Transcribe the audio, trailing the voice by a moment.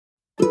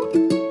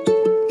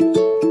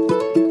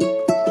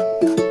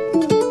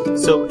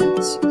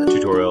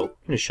tutorial, I'm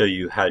going to show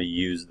you how to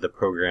use the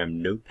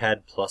program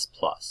NotePad++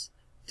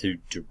 to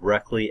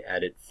directly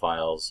edit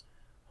files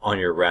on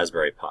your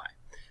Raspberry Pi.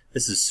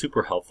 This is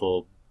super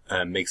helpful,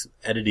 makes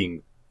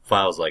editing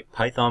files like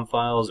Python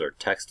files or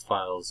text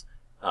files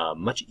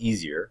much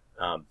easier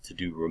to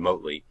do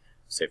remotely,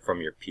 say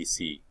from your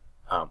PC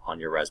on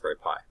your Raspberry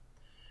Pi.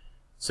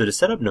 So to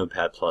set up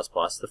NotePad++,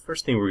 the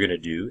first thing we're going to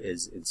do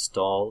is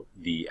install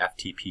the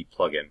FTP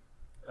plugin.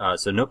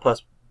 So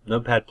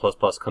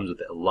NotePad++ comes with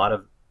a lot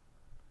of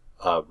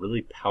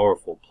really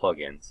powerful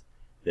plugins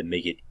that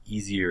make it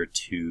easier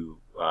to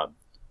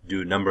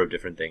do a number of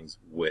different things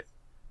with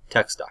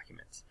text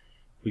documents.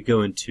 We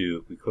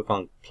click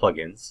on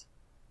Plugins,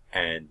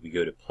 and we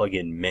go to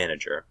Plugin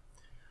Manager.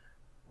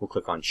 We'll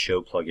click on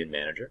Show Plugin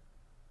Manager,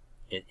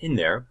 and in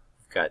there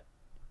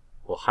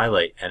we'll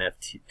highlight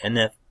NPP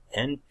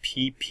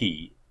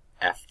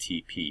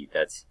FTP.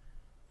 That's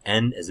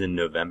N as in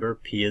November,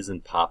 P as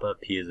in Papa,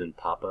 P as in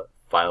Papa,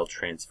 File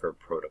Transfer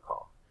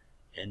Protocol,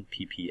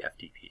 NPP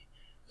FTP.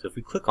 So if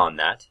we click on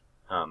that,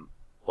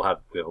 we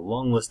have a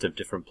long list of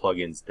different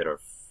plugins that are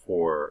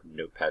for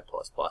NotePad++,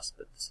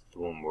 but this is the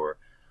one we're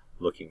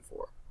looking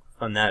for.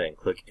 Click on that and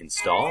click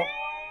Install.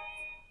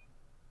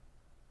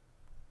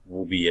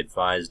 We'll be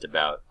advised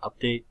about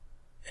Update,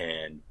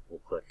 and we'll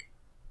click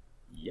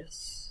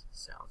Yes,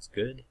 sounds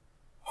good,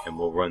 and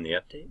we'll run the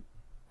update.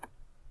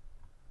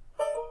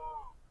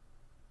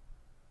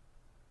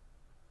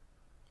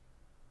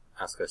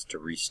 Ask us to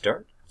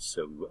restart,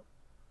 so we will.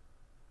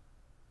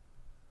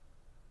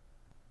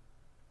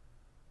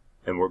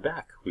 And we're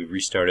back. We've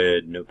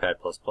restarted NotePad++,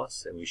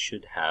 and we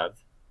should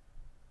have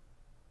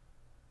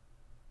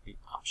the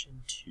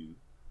option to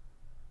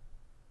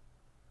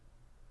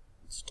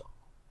install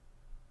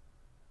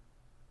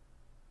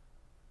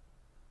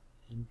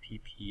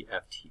NPP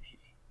FTP.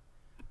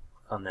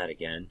 Click on that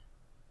again.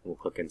 We'll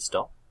click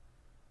Install.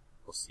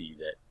 We'll see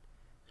that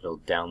it'll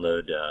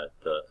download the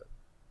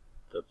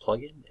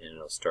plugin, and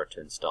it'll start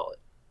to install it.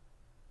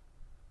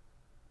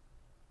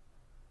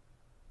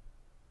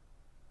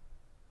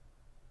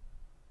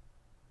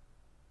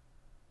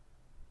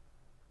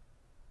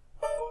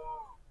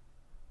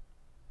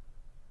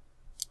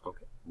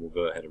 Okay, we'll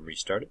go ahead and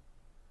restart it.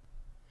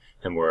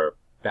 And we're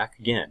back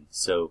again.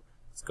 So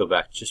let's go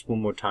back just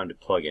one more time to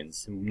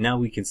plugins. And now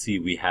we can see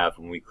we have,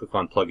 when we click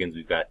on plugins,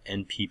 we've got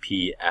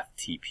NPP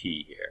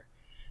FTP here.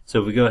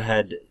 So if we go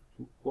ahead,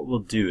 what we'll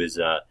do is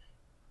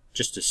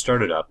just to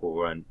start it up, we'll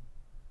run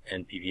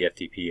NPP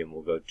FTP, and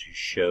we'll go to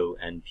Show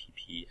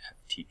NPP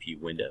FTP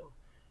window.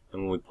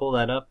 And when we pull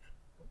that up,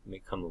 it may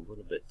come a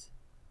little bit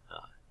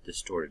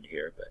distorted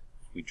here, but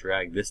if we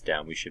drag this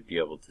down, we should be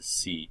able to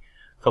see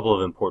a couple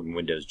of important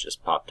windows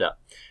just popped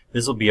up.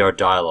 This will be our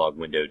dialog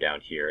window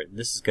down here.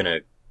 This is going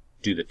to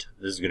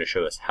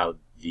show us how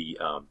the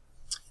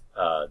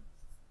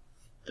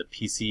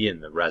PC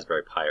and the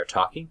Raspberry Pi are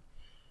talking.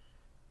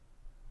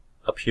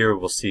 Up here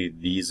we'll see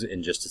these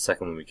in just a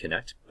second when we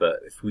connect,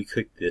 but if we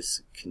click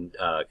this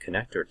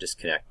connect or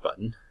disconnect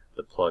button,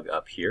 the plug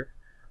up here,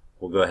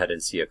 we'll go ahead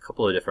and see a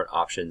couple of different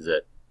options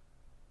that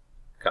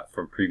got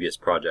from previous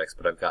projects,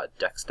 but I've got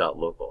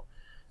dex.local.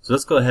 So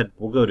let's go ahead,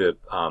 we'll go to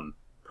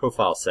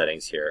profile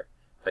settings here.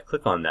 If I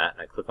click on that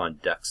and I click on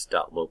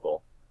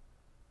dex.local,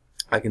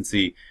 I can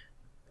see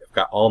I've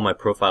got all my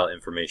profile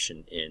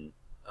information in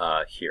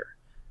here.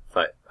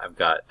 I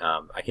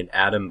can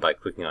add them by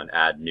clicking on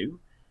Add New.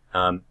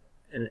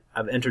 And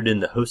I've entered in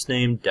the host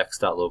name.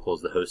 Dex.local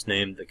is the host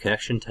name. The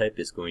connection type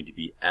is going to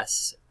be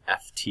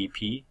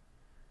SFTP.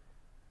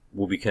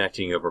 We'll be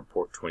connecting over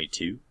port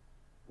 22.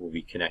 We'll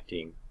be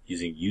connecting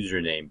using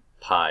username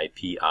Pi,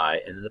 P-I,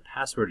 and then the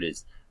password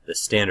is the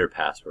standard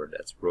password.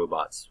 That's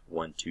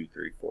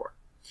robots1234.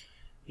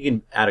 You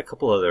can add a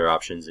couple other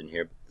options in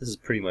here, but this is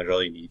pretty much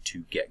all you need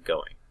to get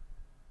going.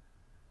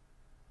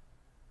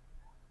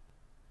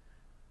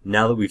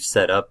 Now that we've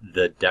set up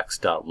the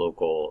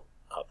dex.local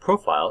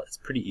profile, it's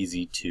pretty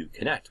easy to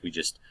connect. We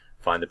just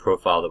find the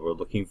profile that we're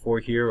looking for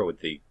here with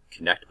the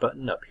connect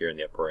button up here in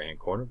the upper right hand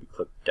corner. We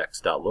click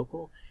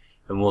dex.local,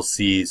 and we'll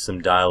see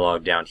some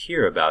dialog down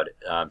here about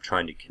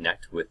trying to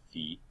connect with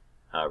the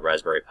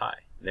Raspberry Pi.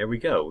 And there we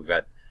go. We've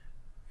got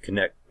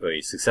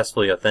we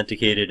successfully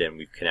authenticated, and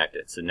we've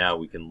connected. So now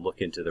we can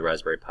look into the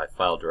Raspberry Pi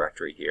file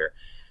directory here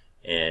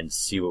and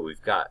see what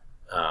we've got.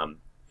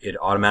 It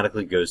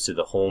automatically goes to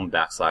the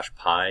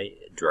home/pi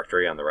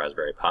directory on the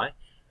Raspberry Pi,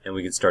 and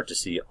we can start to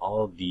see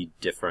all of the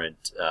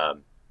different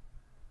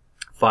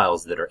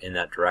files that are in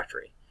that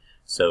directory.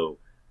 So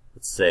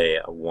let's say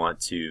if I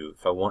want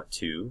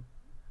to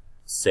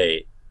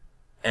say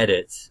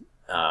edit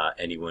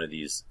any one of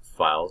these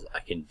files,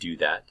 I can do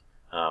that.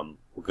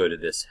 We'll go to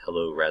this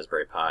hello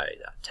Raspberry Pi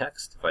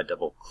text. If I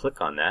double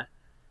click on that,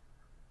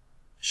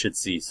 I should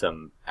see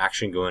some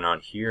action going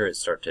on here and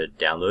start to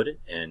download it,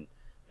 and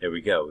there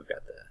we go. We've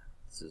got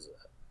this is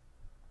a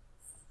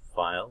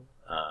file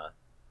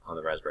on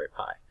the Raspberry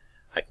Pi.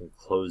 I can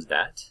close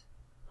that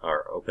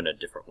or open a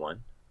different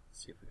one.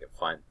 Let's see if we can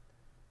find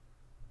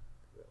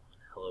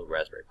hello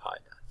Raspberry Pi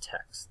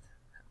text.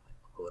 That might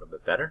look a little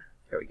bit better.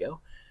 There we go.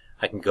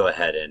 I can go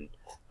ahead and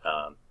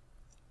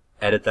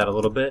edit that a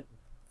little bit.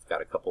 I've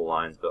got a couple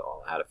lines, but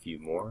I'll add a few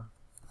more.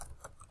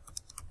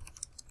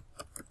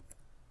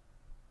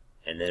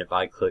 And then if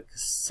I click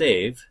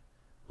Save,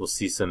 we'll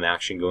see some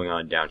action going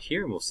on down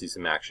here, and we'll see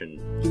some action.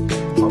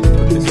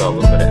 We saw a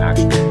little bit of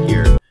action in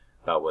here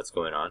about what's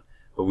going on,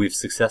 but we've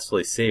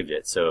successfully saved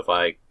it. So if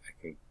I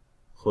can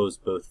close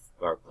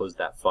close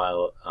that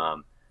file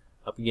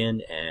up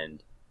again,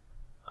 and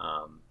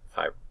if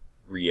I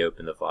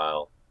reopen the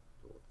file,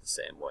 it'll look the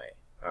same way,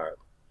 or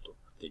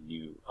the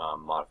new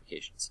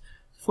modifications.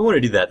 If I want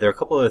to do that, there are a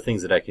couple other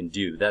things that I can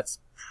do. That's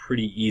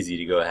pretty easy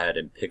to go ahead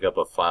and pick up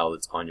a file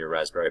that's on your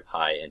Raspberry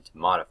Pi and to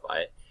modify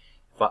it.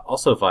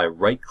 If I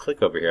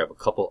right-click over here, I have a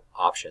couple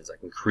options. I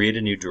can create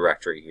a new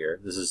directory here.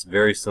 This is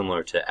very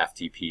similar to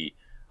FTP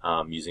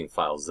using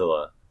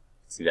FileZilla. You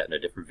can see that in a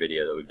different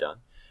video that we've done.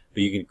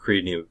 But you can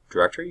create a new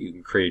directory. You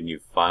can create a new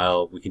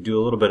file. We can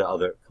do a little bit of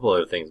couple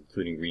other things,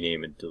 including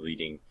rename and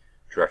deleting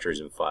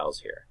directories and files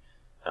here.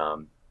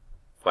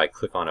 If I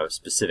click on a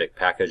specific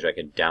package, I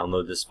can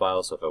download this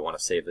file. So if I want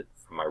to save it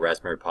from my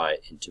Raspberry Pi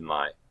into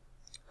my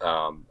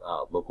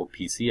local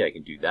PC, I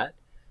can do that.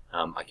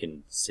 I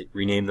can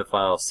rename the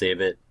file,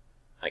 save it,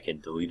 I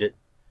can delete it,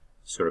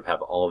 sort of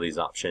have all of these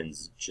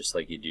options just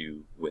like you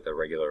do with a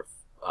regular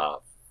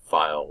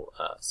file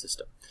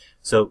system.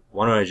 So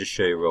why don't I just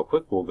show you real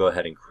quick. We'll go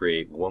ahead and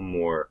create one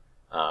more,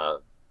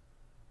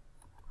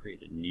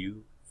 create a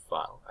new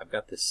file. I've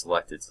got this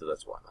selected, so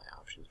that's why my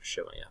options are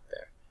showing up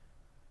there.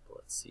 But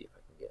let's see if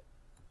I can get.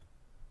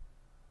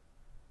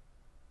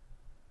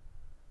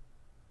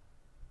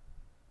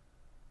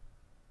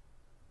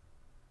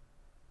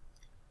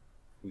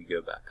 We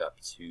go back up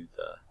to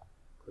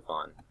click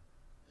on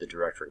the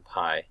directory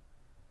Pi.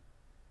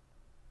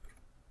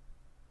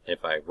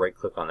 If I right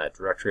click on that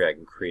directory, I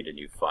can create a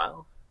new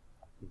file.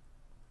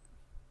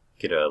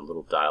 Get a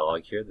little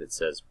dialog here that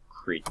says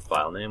create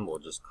file name. We'll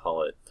just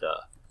call it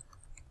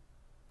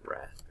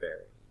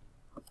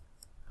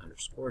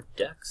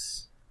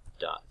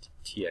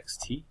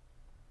raspberry_dex.txt.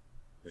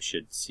 We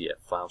should see a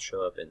file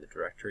show up in the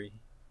directory.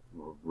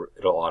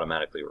 It'll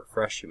automatically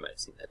refresh. You might have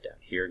seen that down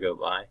here go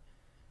by.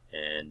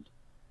 And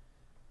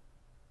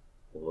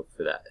we'll look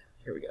for that.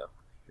 Here we go.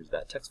 Here's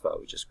that text file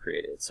we just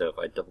created. So if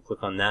I double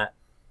click on that,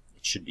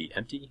 it should be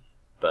empty,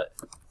 but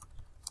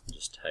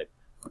just type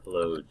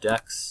hello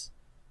dex,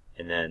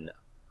 and then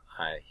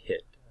I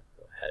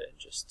go ahead and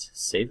just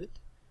save it.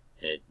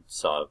 And it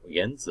saw,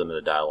 again, some of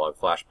the dialog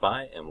flash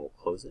by, and we'll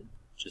close it.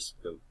 Just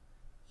go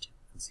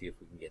and see if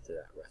we can get to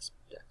that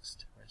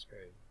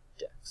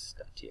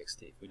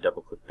raspberry_dex.txt. If we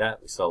double click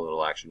that, we saw a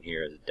little action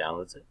here as it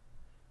downloads it.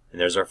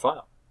 And there's our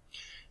file.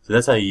 So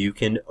that's how you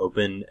can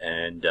open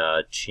and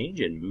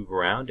change and move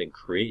around and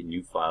create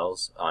new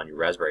files on your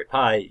Raspberry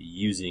Pi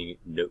using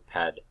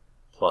NotePad++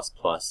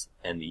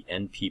 and the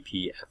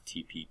NPP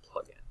FTP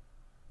plugin.